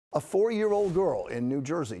A 4-year-old girl in New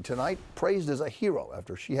Jersey tonight praised as a hero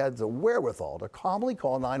after she had the wherewithal to calmly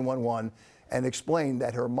call 911 and explain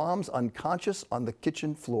that her mom's unconscious on the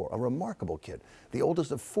kitchen floor. A remarkable kid, the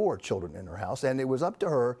oldest of 4 children in her house, and it was up to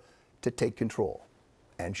her to take control.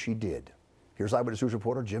 And she did. Here's Eyewitness News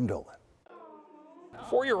reporter Jim Dolan.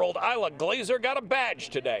 4-year-old Isla Glaser got a badge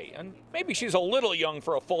today, and maybe she's a little young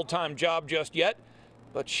for a full-time job just yet,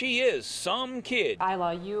 but she is some kid.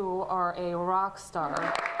 Isla, you are a rock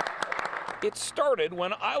star. It started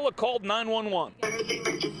when Isla called 911.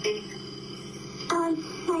 My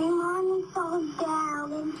mom fell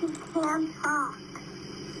down and she can't talk.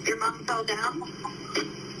 Your mom fell down?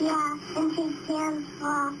 Yeah, and she can't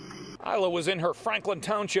talk. Isla was in her Franklin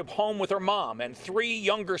Township home with her mom and 3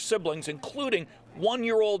 younger siblings, including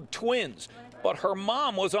 1-year-old twins. But her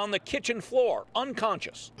mom was on the kitchen floor,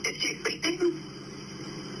 unconscious. Is she sleeping?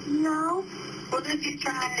 No. What if you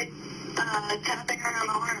tried tapping her on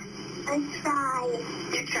the arm? I tried.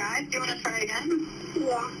 You tried? Do you want to try again?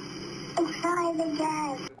 Yeah. I tried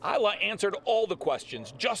again. Isla answered all the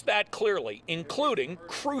questions just that clearly, including,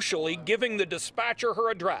 crucially, giving the dispatcher her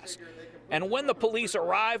address. And when the police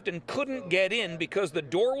arrived and couldn't get in because the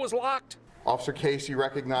door was locked, Officer Casey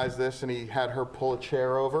recognized this and he had her pull a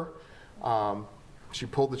chair over. She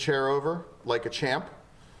pulled the chair over like a champ,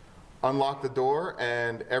 unlocked the door,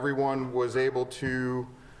 and everyone was able to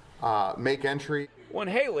make entry. When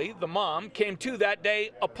Haley, the mom, came to that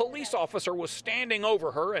day, a police officer was standing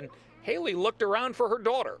over her, and Haley looked around for her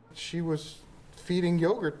daughter. She was feeding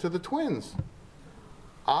yogurt to the twins.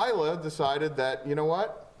 Isla decided that, you know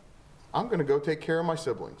what, I'm going to go take care of my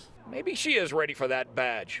siblings. Maybe she is ready for that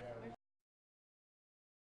badge.